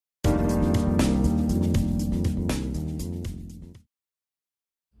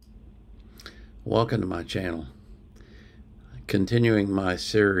Welcome to my channel. Continuing my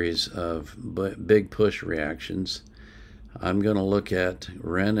series of big push reactions, I'm going to look at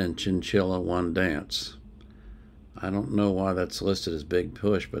Ren and Chinchilla OneDance. I don't know why that's listed as big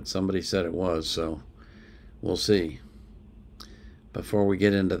push, but somebody said it was, so we'll see. Before we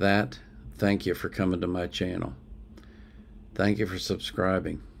get into that, thank you for coming to my channel. Thank you for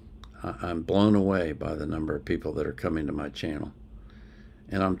subscribing. I'm blown away by the number of people that are coming to my channel.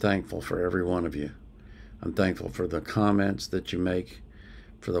 And I'm thankful for every one of you. I'm thankful for the comments that you make,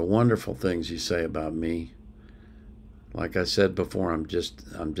 for the wonderful things you say about me. Like I said before, I'm just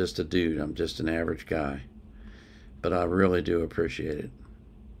a dude. I'm just an average guy. But I really do appreciate it.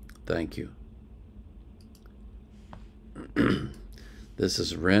 Thank you. This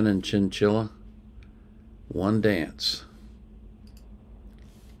is Ren and Chinchilla, OneDance.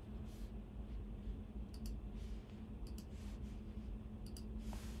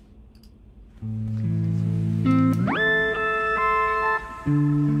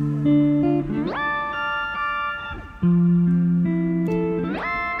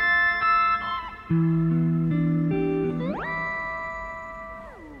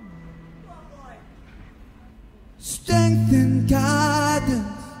 Strength and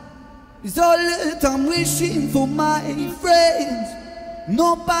guidance is all that I'm wishing for my friends.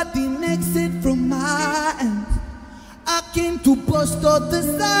 Nobody makes it from my end. I came to bust all the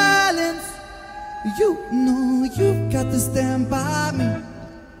silence. You know you've got to stand by me.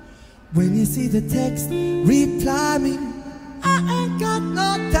 When you see the text, reply me. I ain't got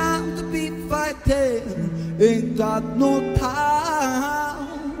no time to be fighting. Ain't got no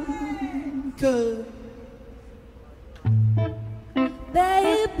time. 'Cause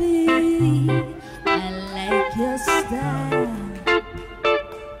baby, I like your style.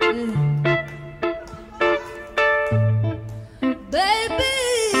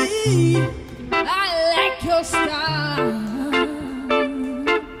 Baby, I like your style.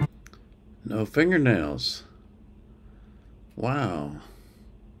 No fingernails. Wow.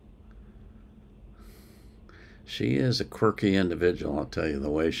 She is a quirky individual, I'll tell you, the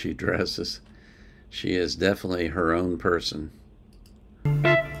way she dresses. She is definitely her own person.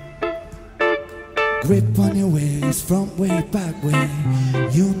 grip on your waist, front way, back way.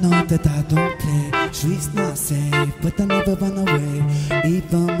 You know that I don't play. Streets not safe, but I never run away,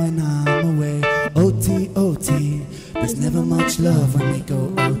 even when I'm away. OT, OT, there's never much love when we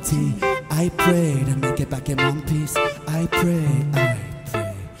go OT. I pray to make it back in one piece. I pray, I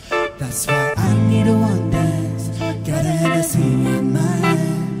pray. That's why I need a one dance. Got a Hennessy in my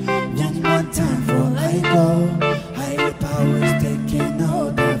hand. One more time before I go. Higher powers taking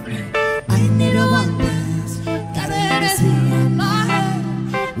hold of me. I need a one dance. Got a Hennessy in my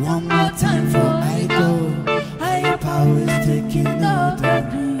hand. One more time before I go. Higher powers taking hold of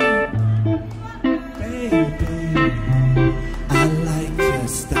me. Baby, I like your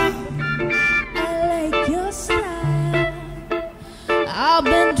style. I like your style. I've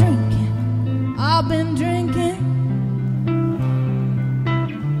been drinking, I've been drinking.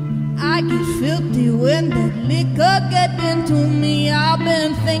 I get filthy when that liquor get into me. I've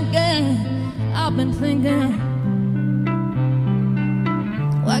been thinking,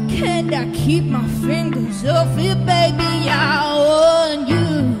 why can't I keep my fingers off it, baby? I want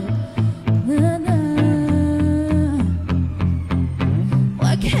you.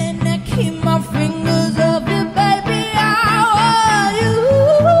 Why can't I keep my fingers off it, baby? I want you.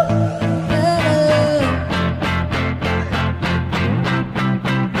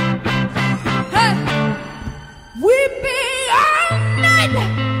 Hey, we be all night.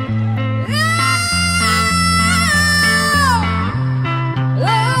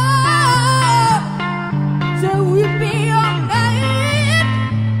 So we be all night.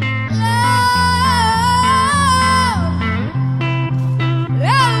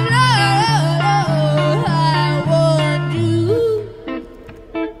 Love, love, I want you.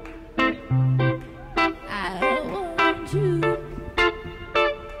 I want you.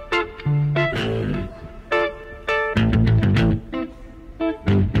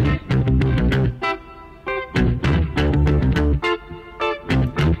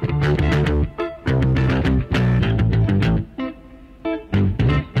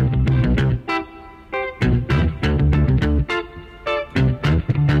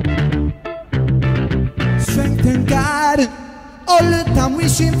 Strength and guidance, all the time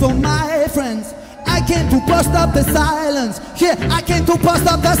wishing for my friends. I came to bust up the silence. Yeah, I came to bust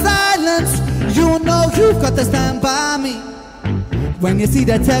up the silence. You know you've got to stand by me. When you see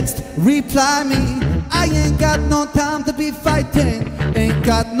the text, reply me. I ain't got no time to be fighting. Ain't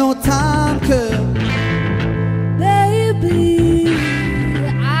got no time, 'cause Baby,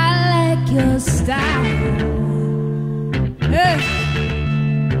 I like your style. Hey.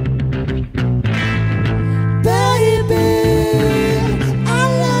 Baby, I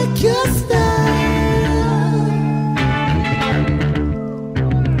like your style.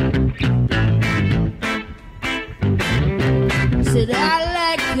 Said I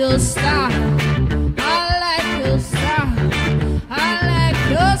like your style. I like your style. I like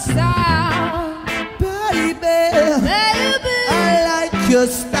your style. Baby, Baby, I like your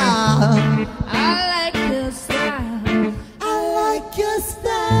style. I like your style. I like your style.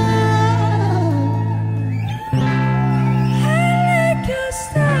 I like your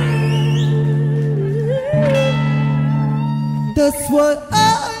style. That's what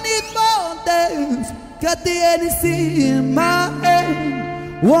I need more dance. Got the energy in my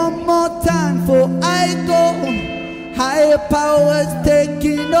hand. One more time before I go. Higher powers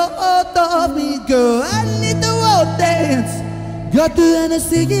taking hold of me, girl. I need the world dance. Got the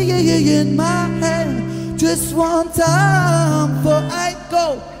energy in my hand. Just one time before I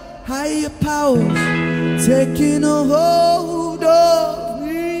go. Higher powers taking a hold of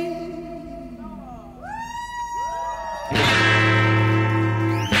me.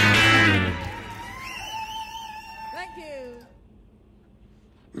 Thank you.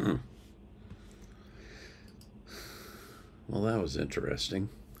 Well, that was interesting.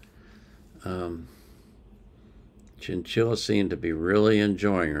 Chinchilla seemed to be really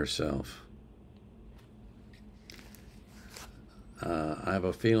enjoying herself. I have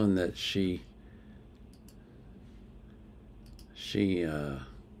a feeling that she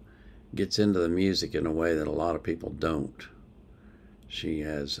gets into the music in a way that a lot of people don't. She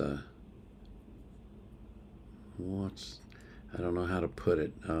has I don't know how to put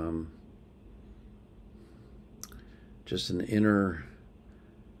it. Just an inner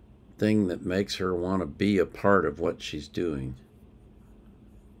thing that makes her want to be a part of what she's doing.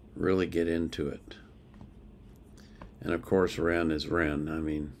 Really get into it. And of course, Ren is Ren. I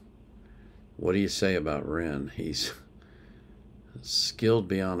mean, what do you say about Ren? He's skilled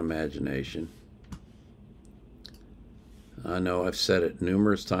beyond imagination. I know I've said it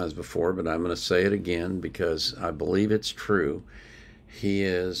numerous times before, but I'm going to say it again because I believe it's true. He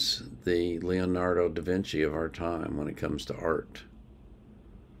is the Leonardo da Vinci of our time when it comes to art.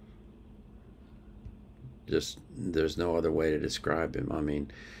 Just, there's no other way to describe him. I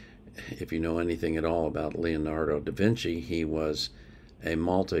mean, if you know anything at all about Leonardo da Vinci, he was a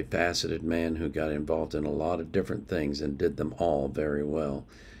multifaceted man who got involved in a lot of different things and did them all very well.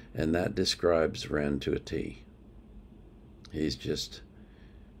 And that describes Ren to a T. He's just,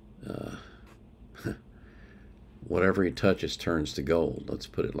 whatever he touches turns to gold. Let's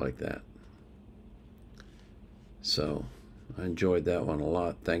put it like that. So I enjoyed that one a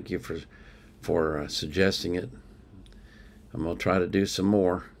lot. Thank you for suggesting it. I'm going to try to do some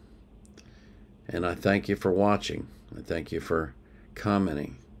more. And I thank you for watching. I thank you for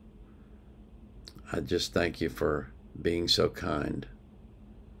commenting. I just thank you for being so kind.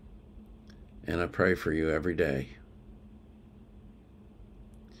 And I pray for you every day.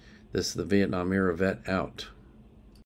 This is the Vietnam Era Vet out.